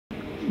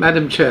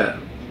Madam Chair,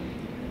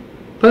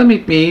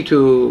 permit me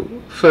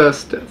to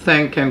first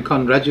thank and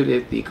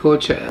congratulate the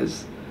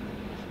co-chairs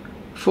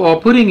for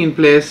putting in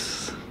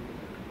place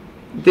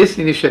this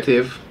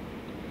initiative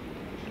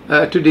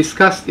to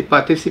discuss the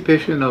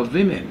participation of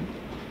women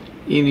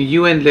in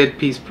UN-led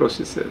peace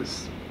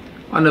processes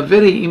on a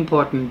very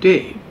important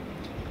day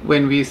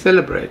when we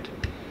celebrate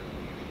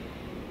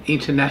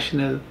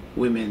International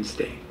Women's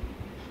Day.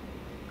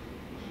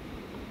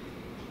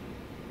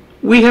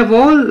 We have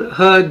all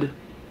heard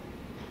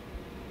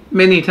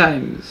many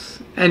times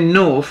and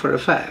know for a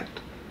fact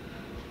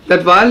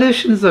that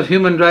violations of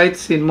human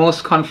rights in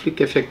most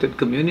conflict-affected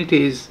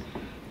communities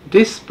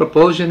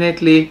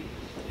disproportionately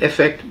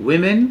affect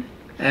women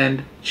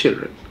and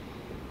children.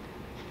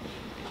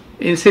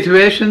 In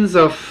situations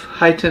of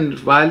heightened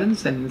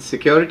violence and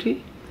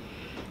insecurity,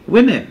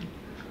 women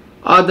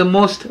are the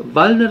most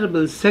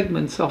vulnerable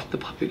segments of the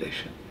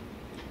population.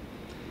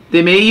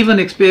 They may even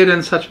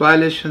experience such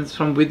violations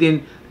from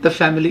within the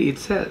family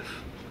itself,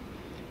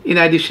 in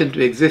addition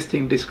to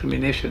existing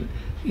discrimination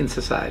in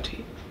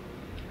society.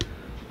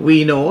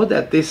 We know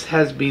that this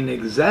has been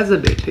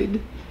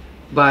exacerbated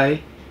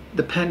by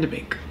the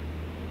pandemic.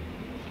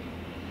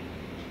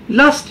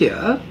 Last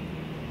year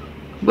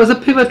was a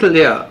pivotal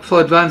year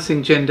for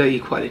advancing gender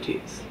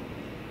equalities,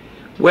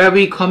 where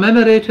we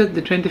commemorated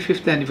the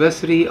 25th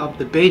anniversary of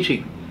the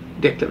Beijing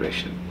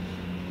Declaration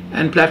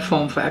and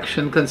Platform for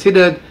Action,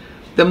 considered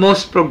the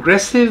most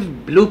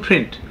progressive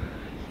blueprint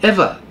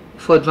ever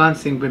for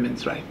advancing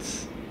women's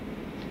rights.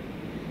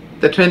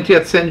 The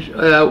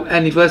 20th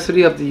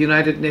anniversary of the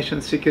United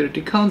Nations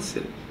Security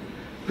Council,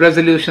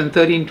 Resolution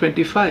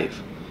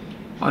 1325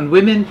 on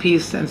women,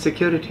 peace and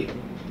security,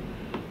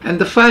 and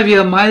the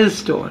 5-year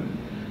milestone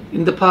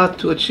in the path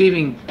to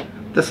achieving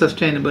the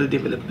Sustainable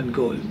Development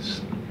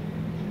Goals.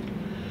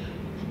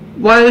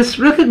 Whilst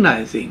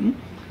recognizing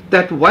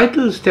that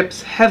vital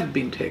steps have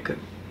been taken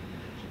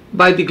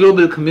by the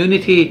global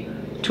community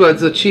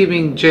towards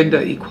achieving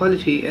gender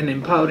equality and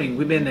empowering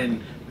women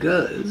and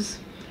girls,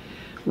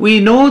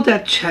 we know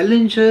that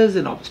challenges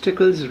and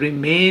obstacles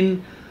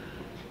remain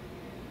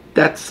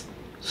that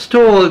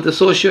stall the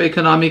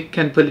socio-economic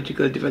and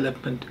political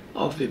development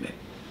of women.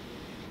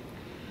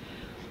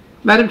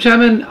 Madam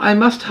Chairman, I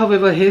must,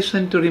 however,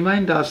 hasten to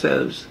remind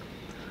ourselves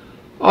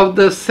of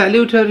the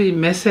salutary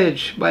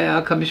message by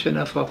our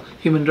Commissioner for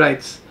Human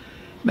Rights,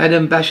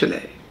 Madam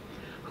Bachelet,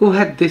 who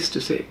had this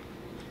to say,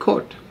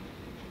 quote,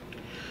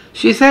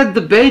 she said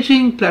the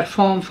Beijing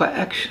Platform for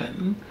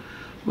Action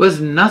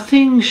was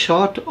nothing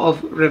short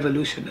of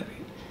revolutionary,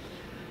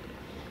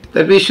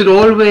 that we should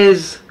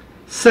always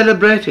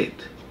celebrate it.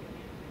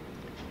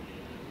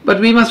 But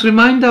we must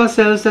remind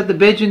ourselves that the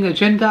Beijing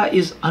agenda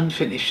is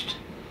unfinished.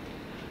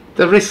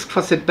 The risk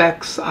for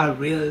setbacks are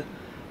real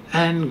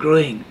and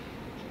growing.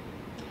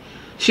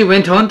 She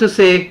went on to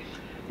say,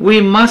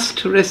 we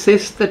must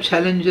resist the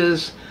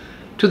challenges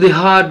to the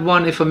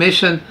hard-won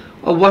affirmation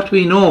of what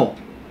we know.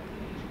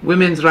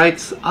 Women's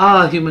rights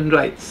are human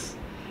rights,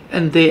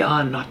 and they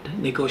are not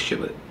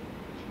negotiable.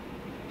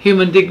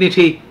 Human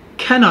dignity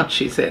cannot,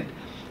 she said,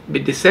 be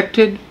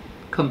dissected,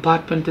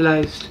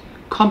 compartmentalized,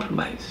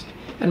 compromised,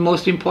 and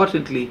most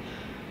importantly,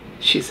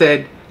 she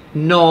said,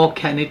 nor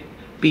can it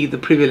be the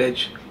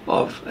privilege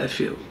of a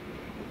few.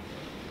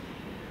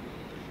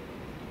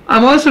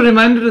 I'm also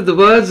reminded of the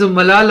words of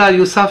Malala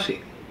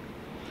Yousafzai,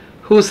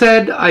 who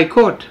said, I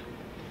quote,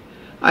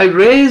 I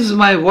raise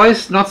my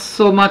voice not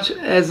so much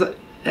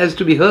as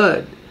to be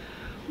heard,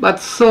 but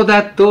so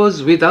that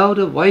those without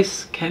a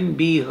voice can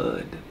be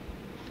heard.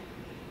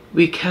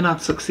 We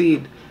cannot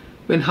succeed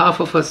when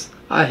half of us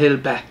are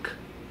held back.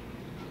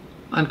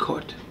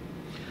 Unquote.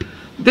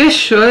 This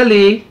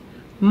surely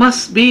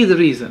must be the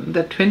reason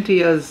that 20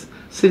 years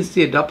since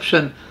the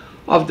adoption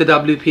of the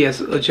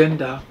WPS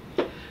agenda,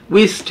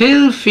 we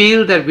still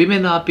feel that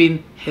women are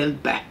being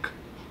held back.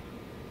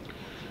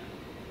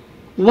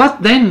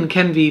 What then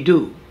can we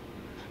do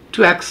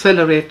to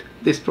accelerate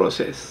this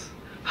process?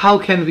 How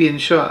can we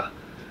ensure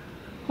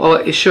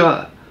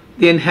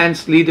the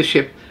enhanced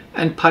leadership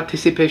and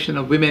participation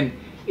of women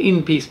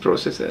in peace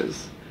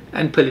processes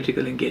and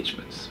political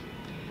engagements?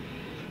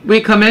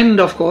 We commend,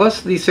 of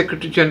course, the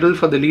Secretary General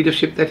for the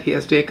leadership that he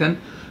has taken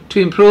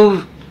to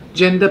improve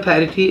gender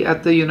parity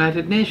at the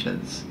United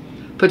Nations,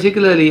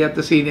 particularly at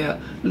the senior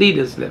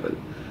leaders level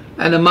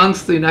and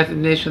amongst the United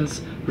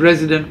Nations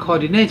resident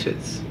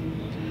coordinators.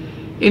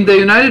 In the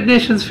United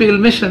Nations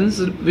field missions,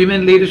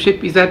 women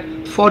leadership is at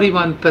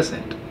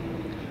 41%.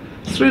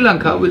 Sri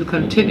Lanka will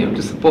continue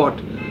to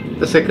support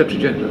the Secretary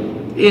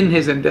General in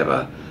his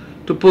endeavour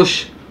to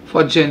push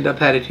for gender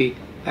parity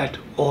at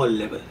all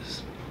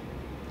levels.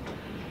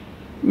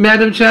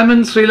 Madam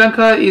Chairman, Sri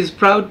Lanka is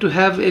proud to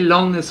have a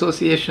long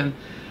association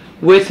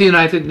with the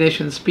United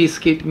Nations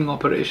peacekeeping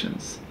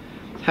operations,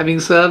 having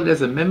served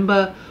as a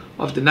member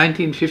of the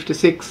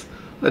 1956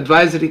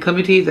 advisory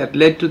committee that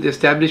led to the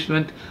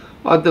establishment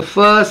of the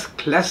first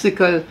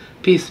classical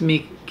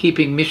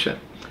peacekeeping mission,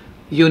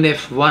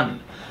 UNEF-1,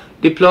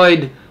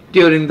 deployed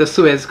during the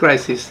Suez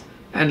Crisis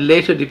and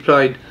later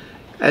deployed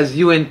as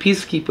UN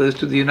peacekeepers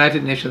to the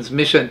United Nations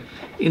mission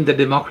in the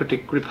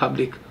Democratic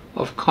Republic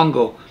of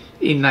Congo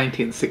in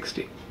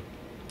 1960.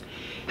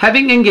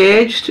 Having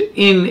engaged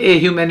in a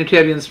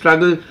humanitarian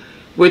struggle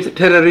with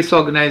terrorist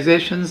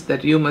organizations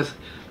that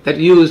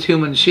used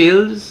human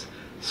shields,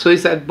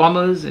 suicide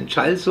bombers and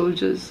child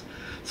soldiers,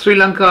 Sri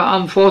Lanka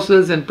armed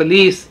forces and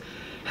police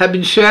have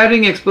been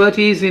sharing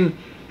expertise in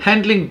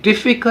handling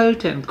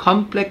difficult and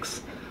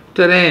complex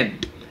terrain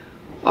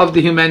of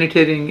the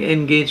humanitarian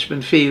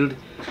engagement field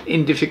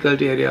in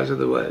difficult areas of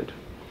the world.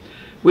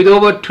 With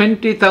over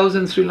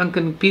 20,000 Sri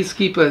Lankan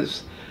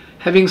peacekeepers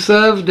having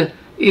served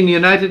in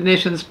United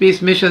Nations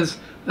peace missions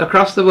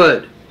across the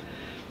world,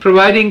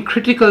 providing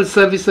critical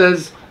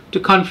services to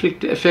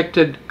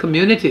conflict-affected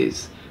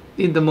communities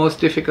in the most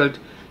difficult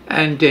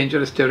and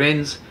dangerous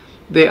terrains,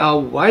 they are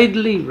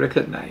widely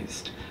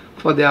recognized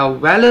for their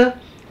valor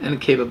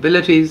and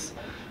capabilities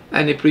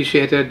and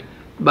appreciated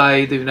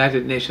by the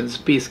United Nations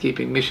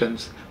peacekeeping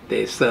missions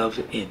they serve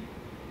in.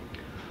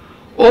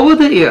 Over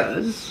the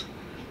years,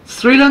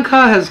 Sri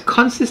Lanka has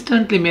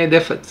consistently made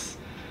efforts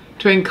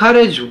to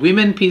encourage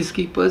women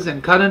peacekeepers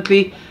and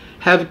currently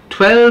have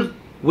 12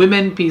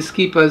 women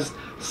peacekeepers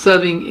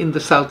serving in the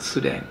South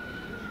Sudan.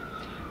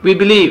 We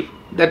believe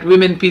that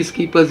women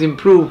peacekeepers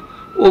improve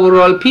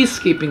overall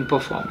peacekeeping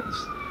performance,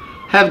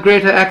 have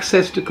greater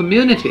access to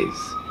communities,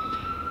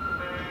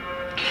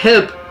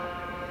 help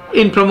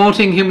in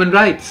promoting human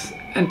rights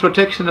and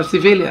protection of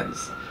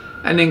civilians,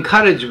 and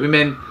encourage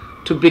women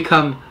to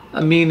become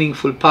a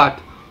meaningful part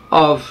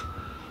of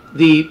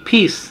the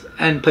peace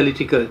and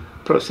political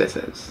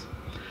processes.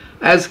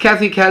 As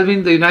Kathy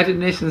Calvin, the United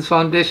Nations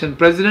Foundation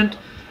President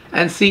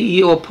and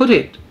CEO, put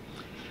it,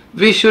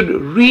 we should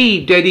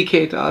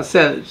rededicate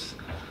ourselves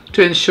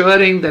to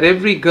ensuring that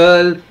every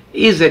girl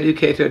is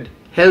educated,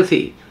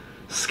 healthy,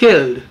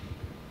 skilled,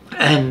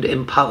 and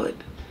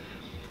empowered.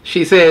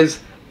 She says,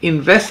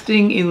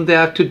 investing in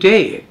their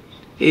today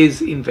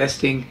is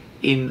investing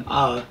in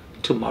our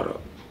tomorrow.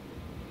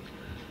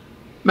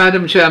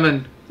 Madam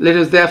Chairman, let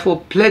us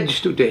therefore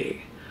pledge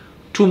today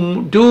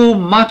to do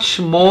much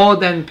more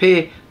than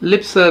pay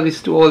lip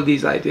service to all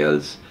these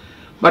ideals,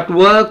 but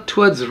work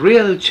towards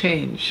real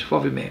change for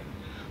women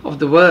of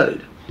the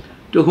world,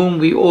 to whom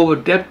we owe a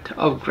debt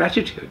of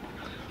gratitude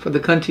for the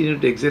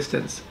continued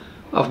existence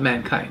of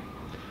mankind.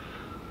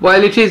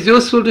 While it is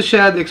useful to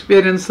share the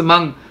experience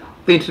among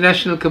the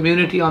international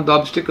community on the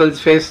obstacles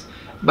faced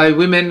by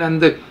women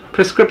and the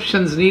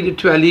prescriptions needed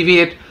to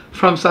alleviate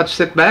from such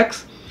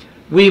setbacks,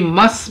 we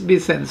must be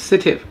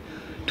sensitive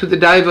to the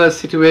diverse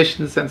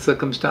situations and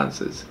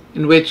circumstances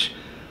in which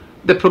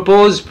the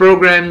proposed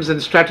programs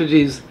and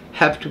strategies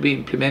have to be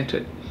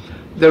implemented.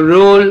 The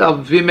role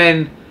of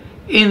women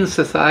in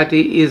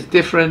society is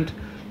different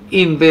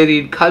in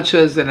varied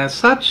cultures, and as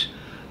such,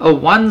 a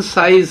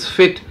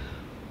one-size-fits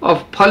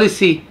of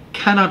policy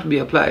cannot be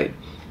applied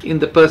in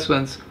the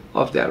pursuance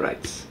of their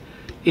rights.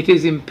 It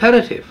is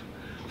imperative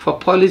for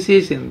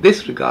policies in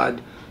this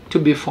regard to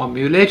be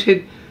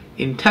formulated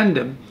in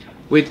tandem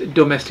with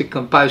domestic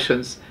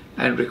compulsions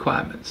and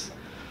requirements.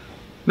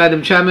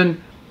 Madam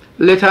Chairman,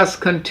 let us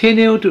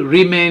continue to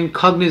remain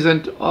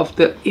cognizant of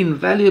the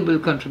invaluable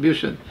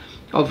contribution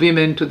of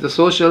women to the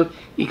social,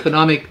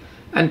 economic,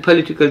 and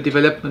political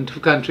development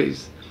of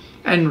countries,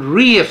 and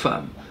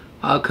reaffirm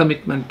our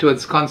commitment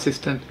towards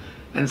consistent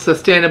and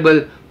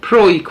sustainable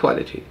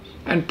pro-equality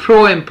and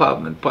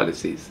pro-empowerment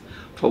policies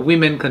for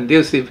women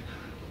conducive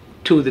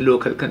to the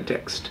local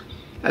context.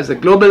 As a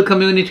global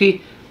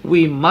community,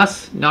 we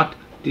must not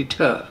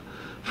deter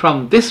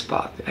from this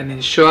path and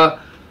ensure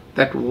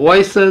that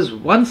voices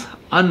once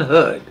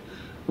unheard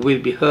will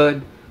be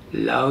heard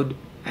loud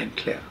and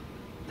clear.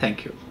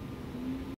 Thank you.